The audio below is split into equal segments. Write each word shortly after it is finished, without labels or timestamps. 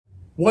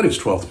What is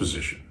 12th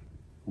position?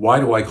 Why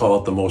do I call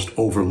it the most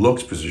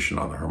overlooked position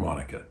on the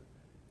harmonica?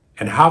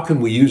 And how can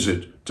we use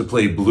it to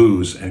play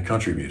blues and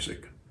country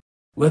music?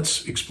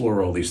 Let's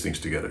explore all these things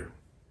together.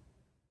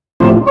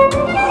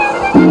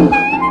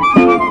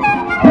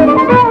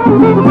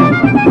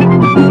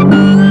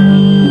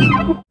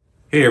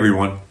 Hey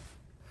everyone.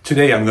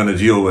 Today I'm going to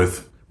deal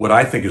with what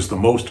I think is the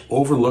most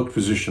overlooked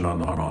position on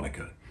the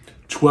harmonica,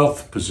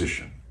 12th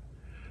position.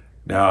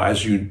 Now,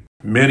 as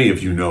many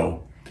of you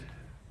know,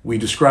 we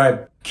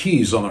describe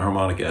keys on the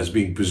harmonica as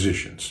being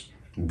positions.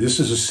 This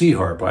is a C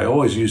harp. I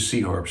always use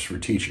C harps for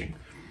teaching.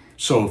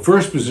 So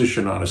first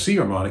position on a C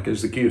harmonica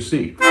is the key of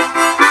C,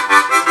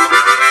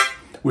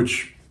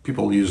 which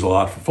people use a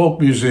lot for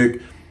folk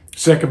music.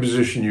 Second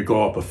position, you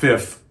go up a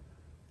fifth.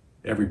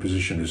 Every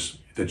position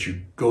that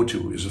you go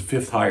to is a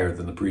fifth higher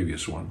than the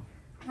previous one.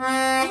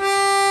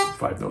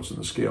 5 notes in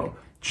the scale.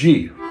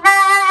 G.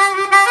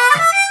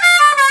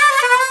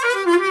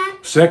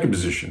 Second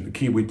position, the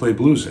key we play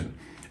blues in,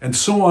 and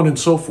so on and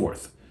so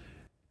forth.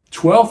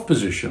 12th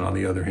position, on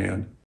the other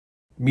hand,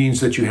 means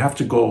that you have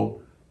to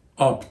go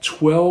up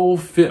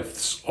 12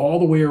 fifths, all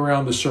the way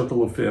around the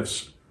circle of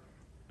fifths,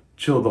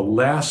 till the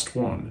last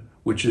one,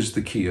 which is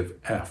the key of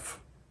F.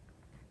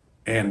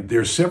 And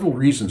there's several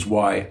reasons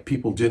why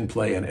people didn't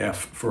play an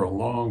F for a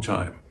long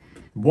time.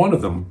 One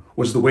of them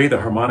was the way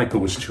the harmonica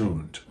was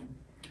tuned.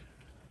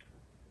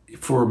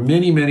 For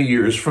many, many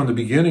years, from the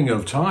beginning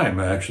of time,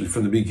 actually,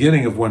 from the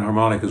beginning of when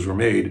harmonicas were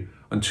made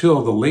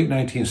until the late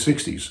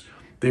 1960s,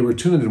 they were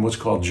tuned in what's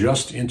called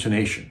just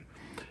intonation.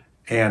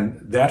 And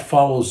that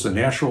follows the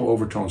natural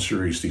overtone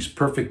series, these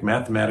perfect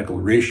mathematical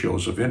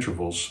ratios of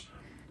intervals,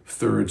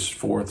 thirds,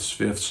 fourths,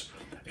 fifths,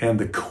 and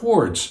the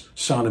chords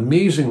sound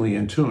amazingly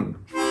in tune.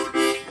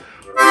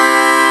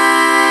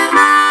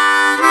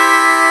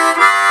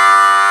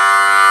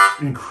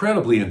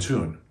 Incredibly in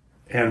tune.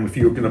 And if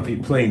you're going to be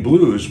playing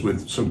blues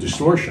with some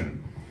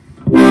distortion,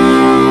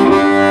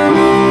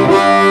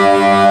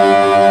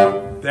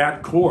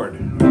 that chord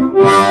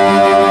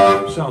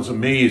sounds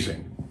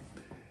amazing.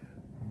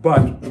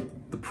 But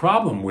the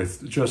problem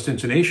with just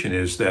intonation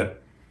is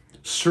that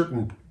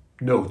certain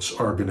notes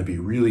are going to be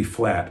really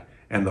flat,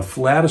 and the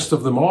flattest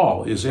of them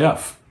all is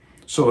F.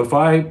 So if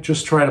I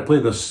just try to play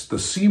the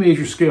C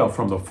major scale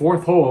from the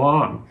fourth hole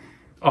on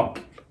up,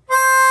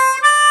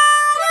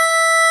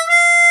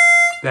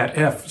 that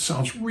F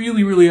sounds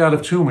really, really out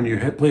of tune when you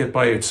play it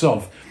by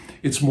itself.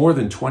 It's more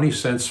than 20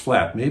 cents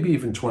flat, maybe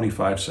even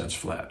 25 cents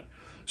flat.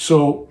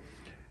 So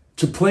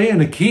to play in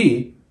a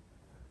key,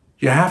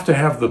 you have to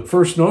have the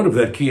first note of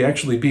that key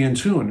actually be in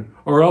tune,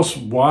 or else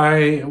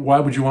why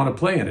would you want to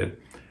play in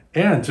it?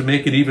 And to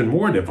make it even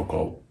more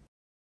difficult,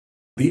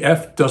 the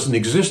F doesn't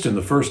exist in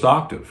the first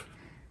octave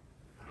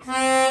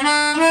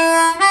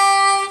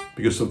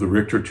because of the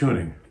Richter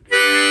tuning.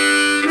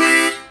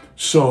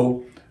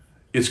 So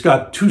it's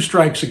got 2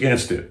 strikes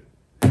against it.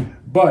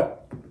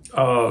 But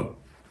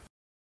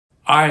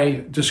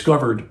I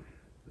discovered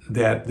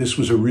that this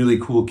was a really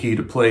cool key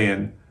to play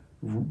in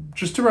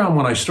just around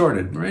when I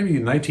started, maybe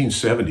in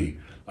 1970,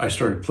 I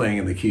started playing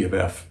in the key of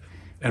F.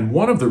 And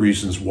one of the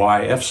reasons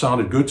why F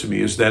sounded good to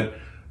me is that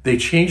they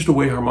changed the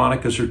way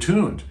harmonicas are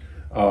tuned.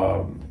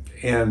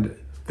 And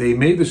they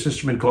made this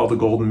instrument called the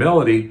Golden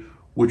Melody,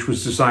 which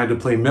was designed to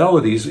play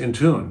melodies in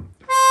tune.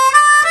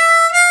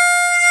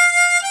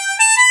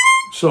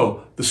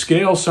 So the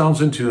scale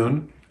sounds in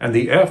tune, and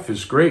the F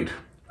is great.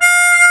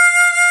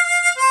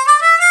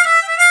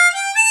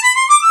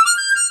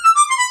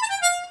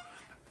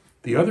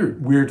 The other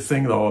weird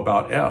thing, though,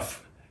 about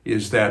F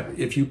is that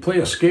if you play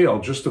a scale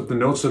just of the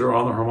notes that are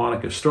on the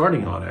harmonica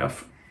starting on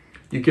F,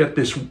 you get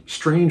this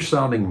strange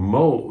sounding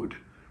mode.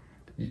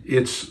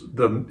 It's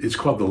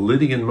called the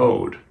Lydian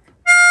mode.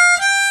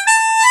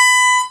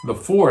 The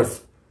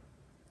fourth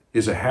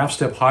is a half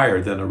step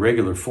higher than a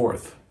regular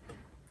fourth.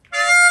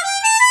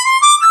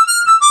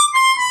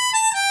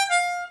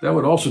 That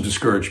would also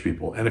discourage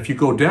people. And if you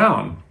go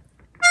down,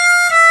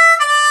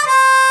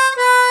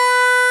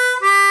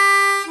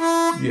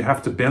 you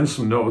have to bend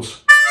some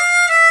notes.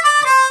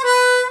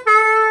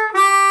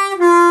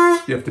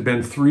 You have to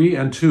bend 3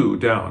 and 2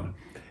 down.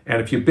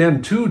 And if you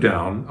bend 2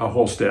 down a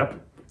whole step,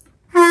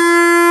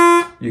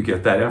 you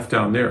get that F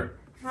down there.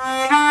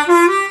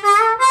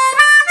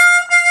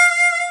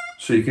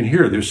 So you can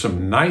hear there's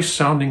some nice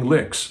sounding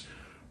licks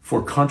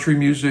for country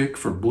music,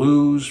 for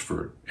blues,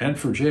 and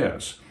for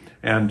jazz.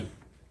 And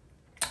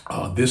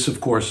this,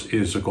 of course,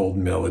 is a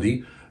golden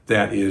melody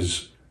that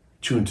is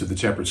tuned to the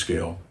tempered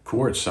scale.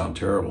 Chords sound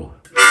terrible.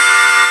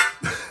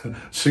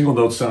 Single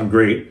notes sound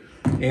great.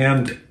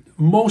 And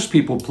most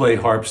people play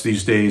harps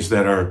these days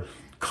that are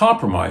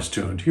compromise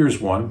tuned.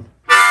 Here's one.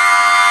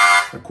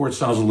 The chord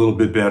sounds a little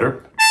bit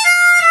better.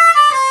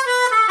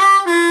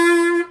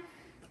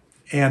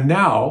 And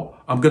now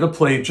I'm going to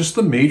play just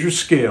the major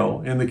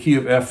scale in the key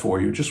of F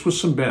for you, just with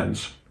some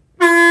bends.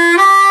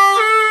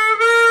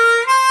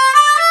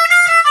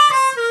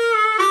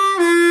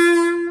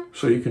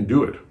 So you can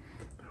do it.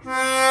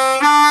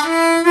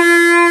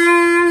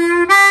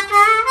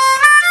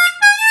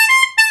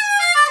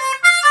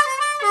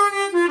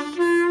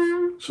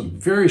 Some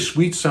very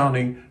sweet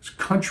sounding,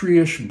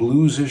 countryish,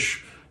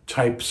 bluesish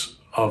types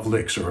of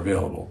licks are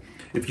available.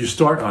 If you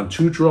start on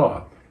 2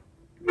 draw,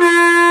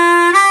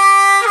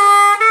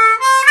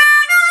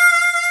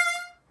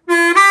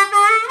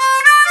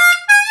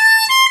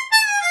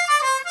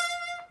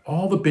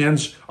 all the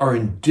bends are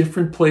in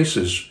different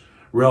places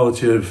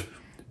relative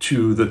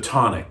to the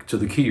tonic, to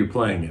the key you're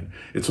playing in.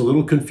 It's a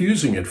little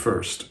confusing at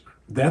first.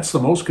 That's the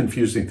most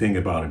confusing thing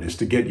about it, is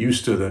to get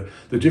used to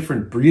the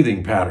different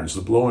breathing patterns,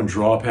 the blow and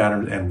draw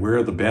pattern, and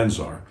where the bends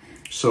are.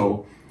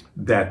 So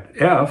that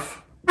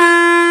F,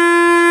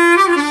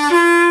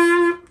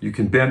 you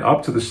can bend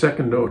up to the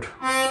 2nd note.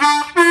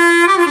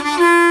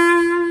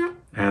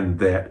 And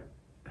that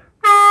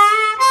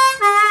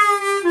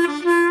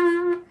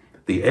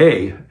the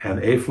A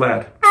and A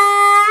flat,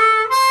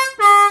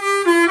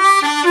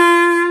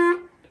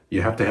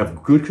 you have to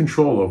have good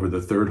control over the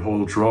 3rd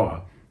whole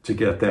draw to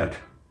get that.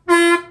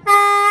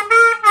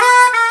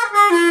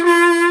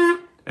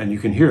 And you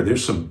can hear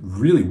there's some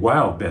really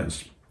wild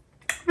bends.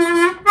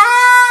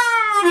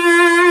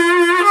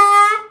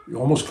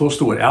 Almost close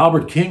to what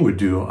Albert King would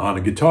do on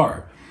a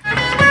guitar.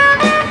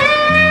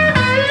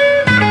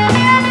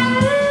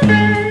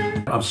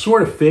 I'm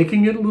sort of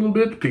faking it a little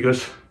bit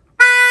because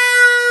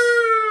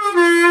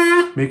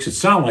it makes it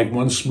sound like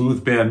one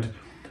smooth bend,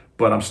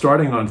 but I'm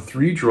starting on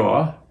 3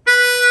 draw,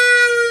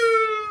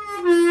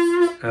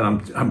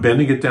 and I'm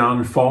bending it down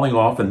and falling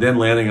off and then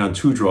landing on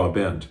 2 draw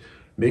bend.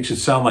 Makes it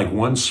sound like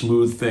one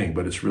smooth thing,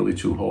 but it's really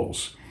 2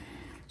 holes.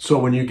 So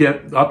when you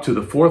get up to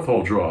the 4th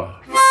whole draw,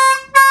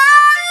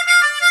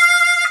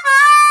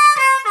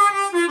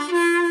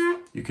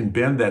 you can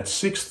bend that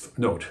 6th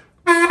note,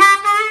 the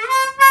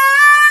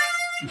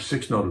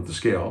 6th note of the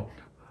scale,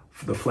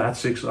 the flat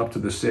 6 up to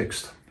the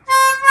 6th,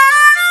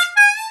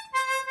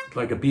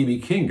 like a B.B.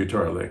 King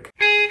guitar lick.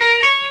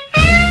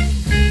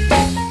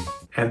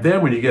 And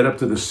then when you get up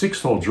to the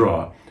 6th whole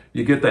draw,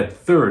 you get that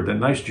 3rd, that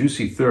nice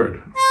juicy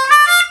 3rd.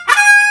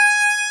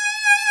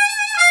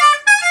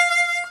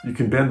 You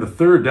can bend the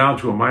 3rd down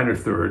to a minor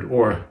 3rd,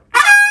 or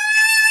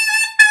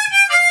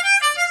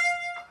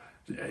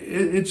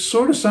it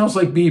sort of sounds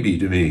like BB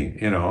to me,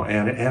 you know,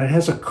 and it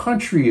has a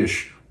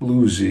countryish,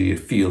 bluesy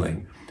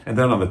feeling. And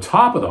then on the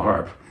top of the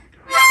harp,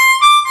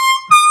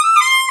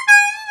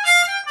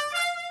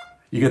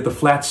 you get the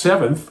flat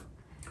 7th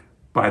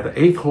by the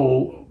 8th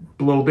hole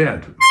blow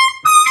bend.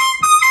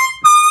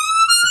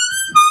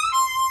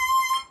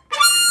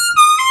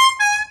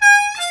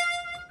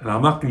 And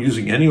I'm not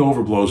using any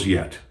overblows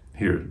yet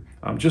here.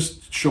 I'm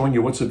just showing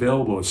you what's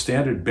available as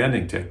standard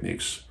bending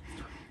techniques.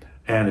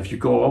 And if you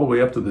go all the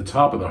way up to the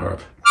top of the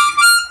harp,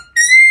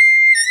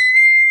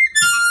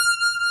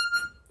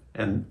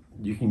 and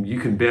you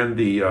can bend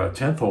the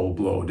 10th hole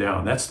blow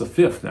down. That's the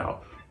 5th now.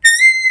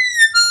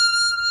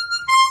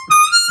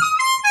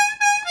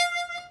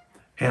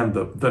 And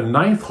the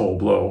 9th hole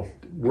blow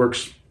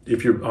works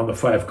if you're on the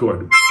 5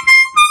 chord.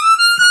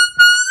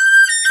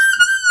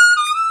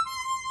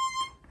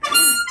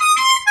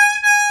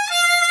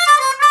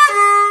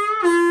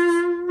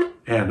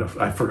 And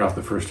I forgot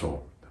the 1st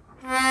hole.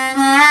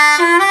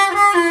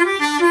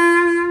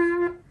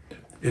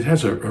 It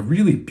has a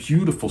really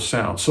beautiful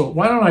sound. So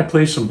why don't I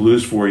play some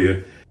blues for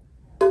you?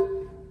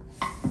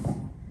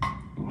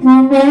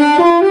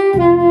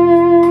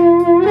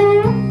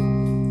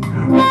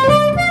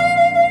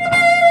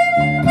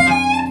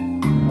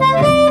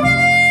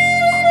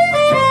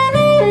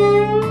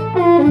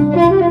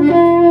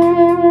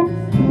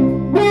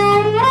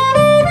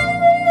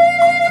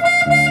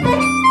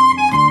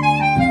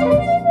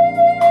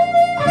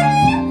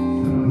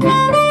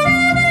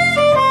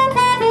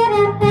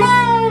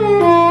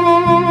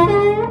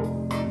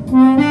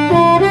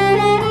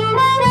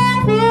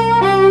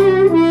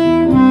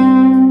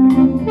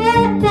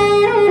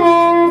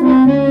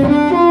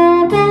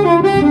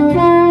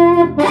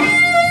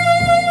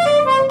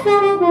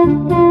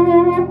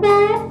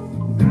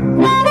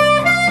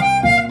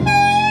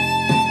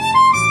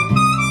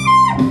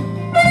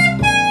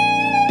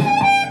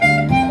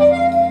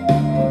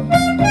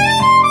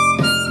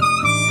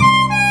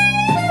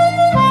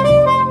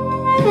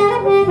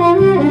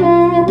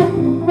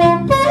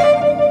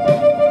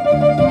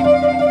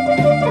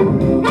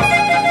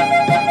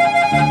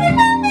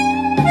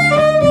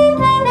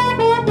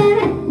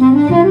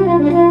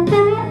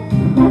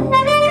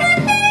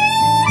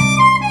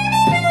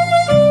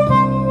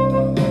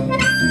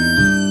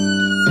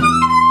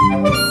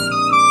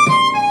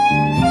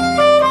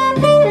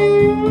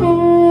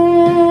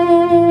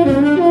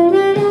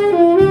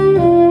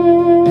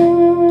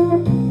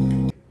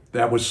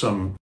 Was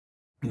some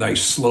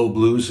nice slow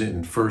blues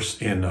in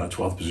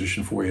 12th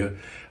position for you.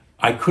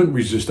 I couldn't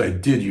resist. I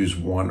did use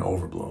one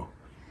overblow.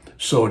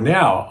 So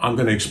now I'm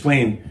going to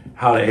explain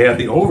how to add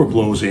the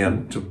overblows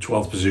in to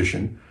 12th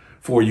position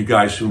for you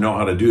guys who know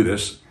how to do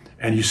this.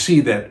 And you see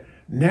that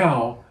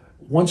now,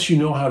 once you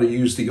know how to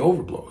use the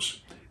overblows,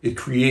 it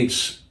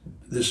creates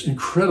this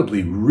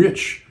incredibly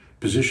rich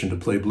position to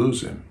play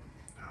blues in.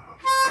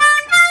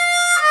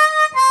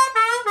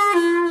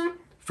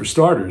 For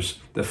starters,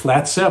 the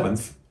flat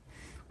 7th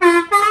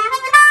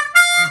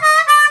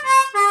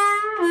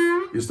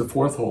is the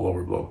fourth whole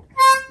overblow.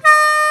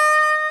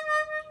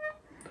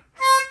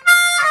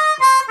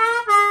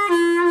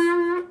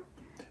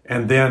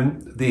 And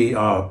then the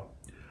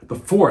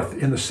fourth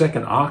in the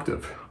second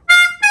octave.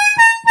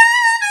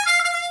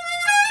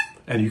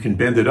 And you can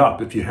bend it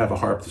up if you have a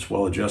harp that's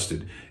well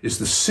adjusted, is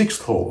the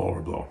sixth whole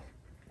overblow.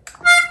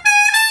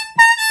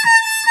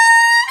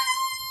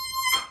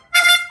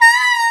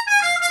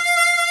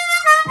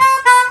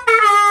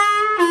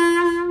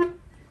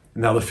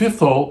 Now the fifth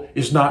hole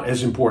is not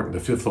as important, the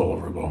fifth hole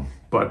overblow,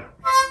 but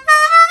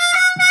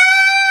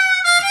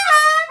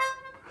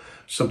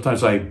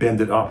sometimes I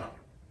bend it up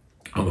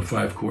on the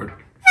 5 chord.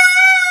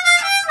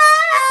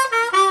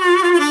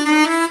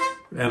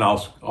 And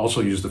I'll also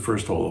use the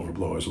first hole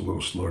overblow as a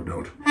little slower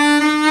note.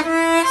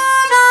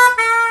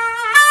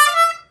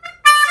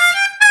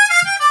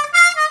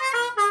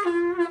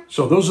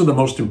 So those are the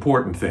most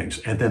important things.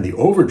 And then the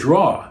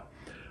overdraw,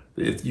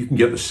 you can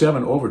get the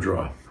 7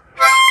 overdraw.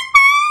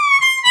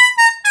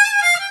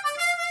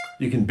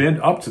 You can bend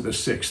up to the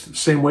 6th,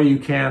 same way you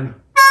can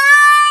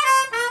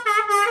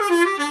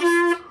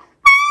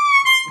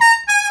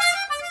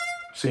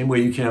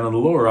on the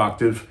lower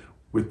octave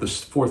with the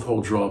 4th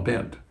hole draw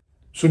bend.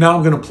 So now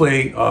I'm going to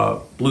play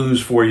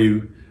blues for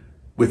you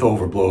with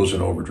overblows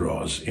and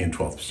overdraws in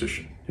 12th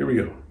position. Here we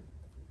go.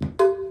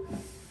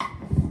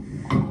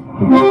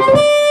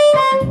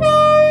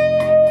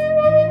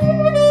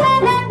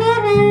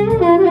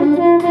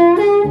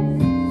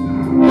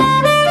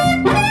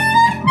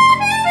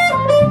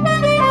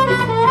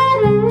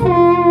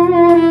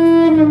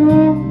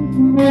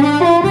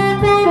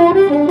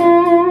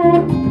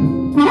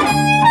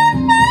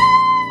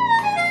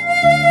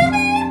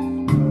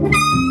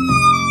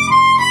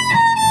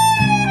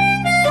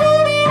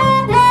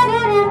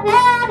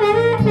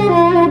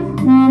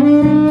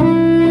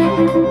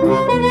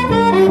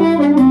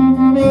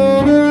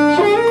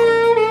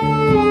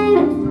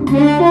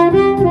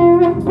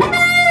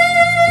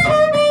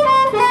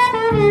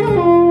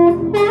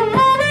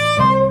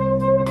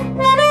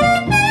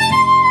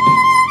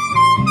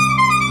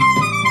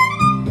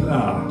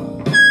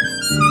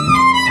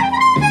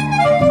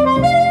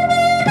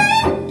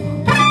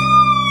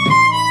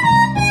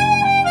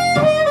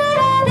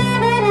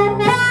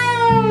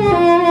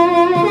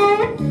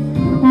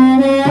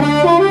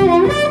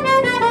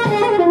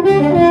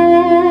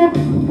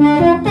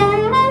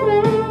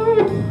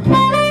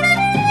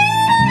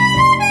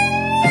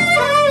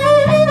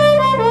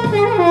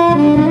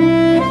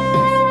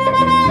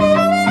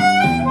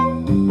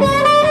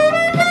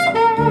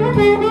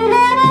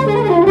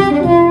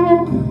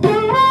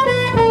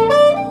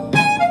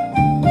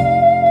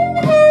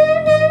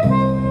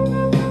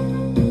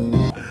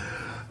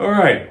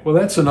 Well,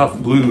 that's enough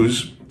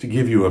blues to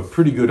give you a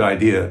pretty good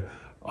idea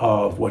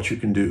of what you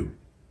can do.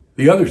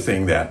 The other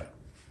thing that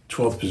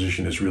 12th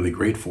position is really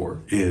great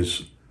for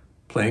is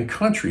playing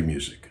country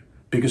music,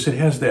 because it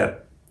has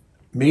that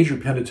major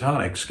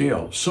pentatonic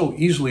scale so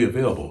easily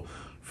available.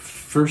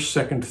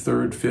 1st, 2nd,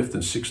 3rd, 5th,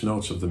 and 6th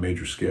notes of the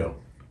major scale.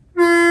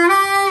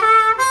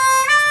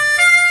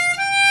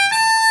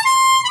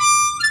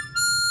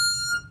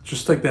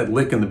 Just like that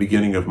lick in the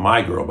beginning of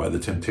My Girl by the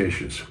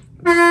Temptations.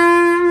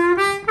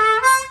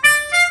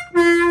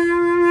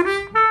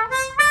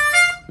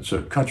 It's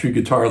a country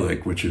guitar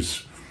lick, which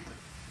is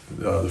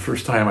the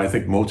first time I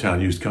think Motown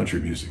used country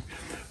music.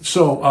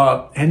 So,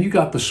 and you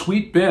got the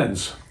sweet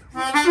bends.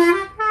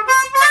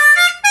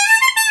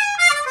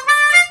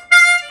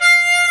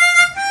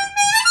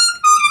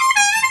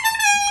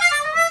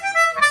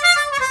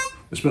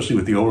 Especially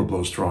with the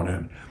overblows thrown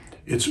in.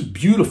 It's a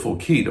beautiful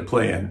key to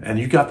play in, and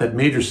you got that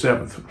major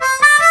 7th.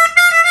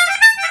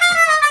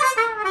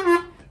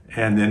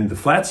 And then the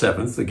flat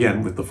 7th,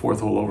 again, with the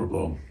 4th hole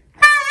overblow.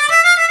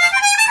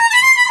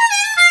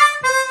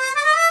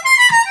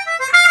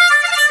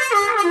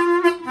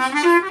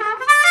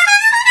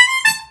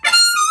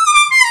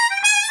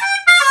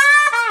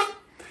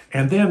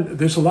 And then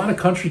there's a lot of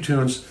country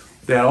tunes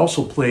that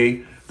also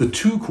play the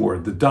 2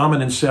 chord, the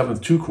dominant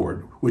 7th 2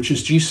 chord, which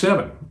is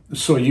G7.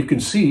 So you can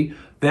see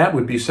that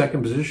would be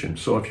 2nd position.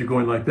 So if you're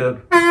going like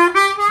that,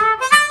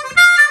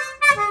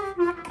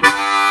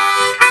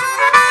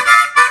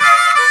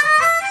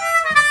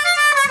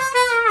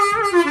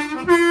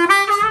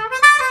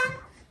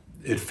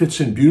 it fits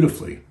in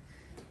beautifully.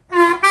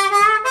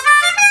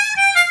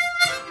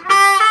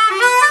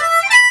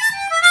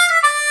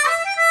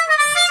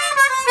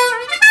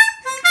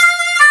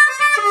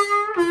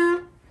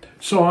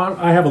 So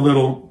I have a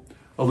little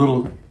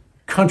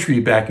country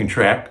backing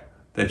track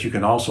that you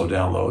can also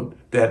download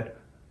that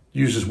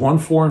uses 1,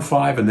 4, and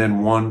 5, and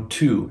then 1,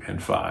 2,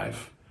 and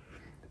 5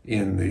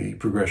 in the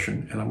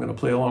progression. And I'm going to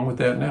play along with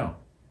that now.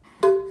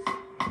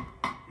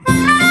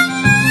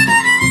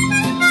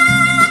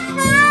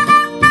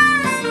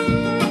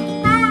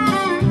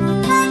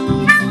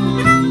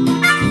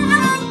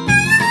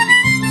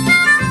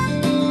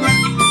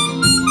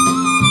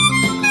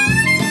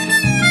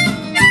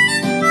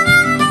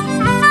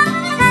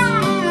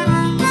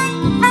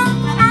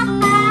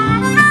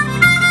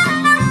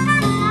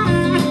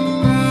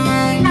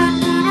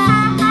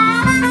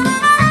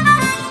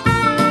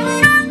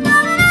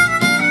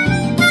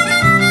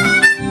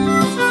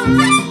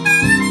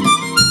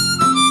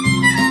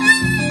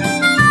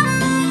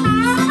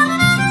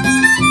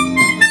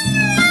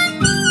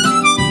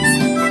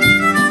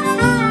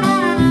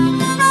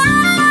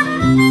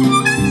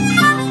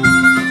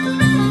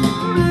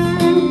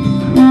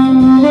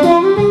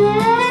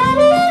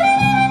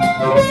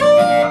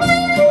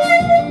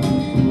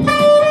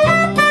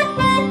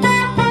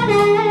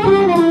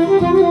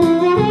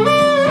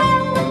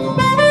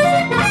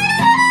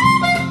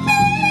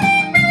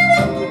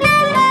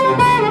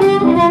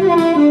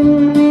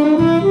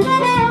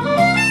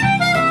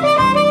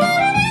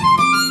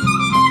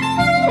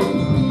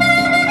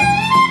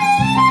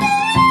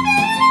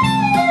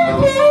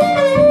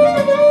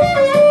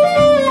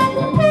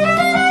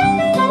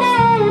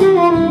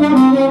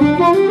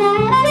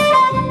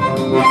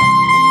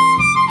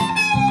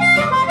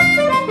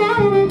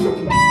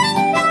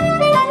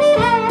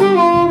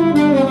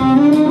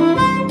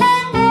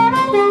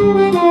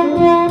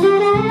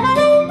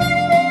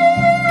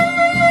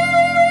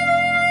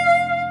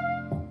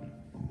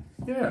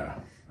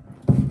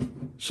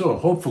 So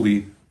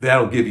hopefully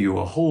that'll give you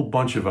a whole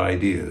bunch of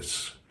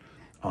ideas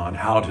on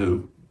how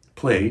to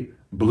play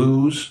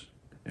blues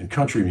and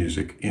country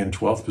music in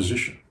 12th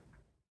position.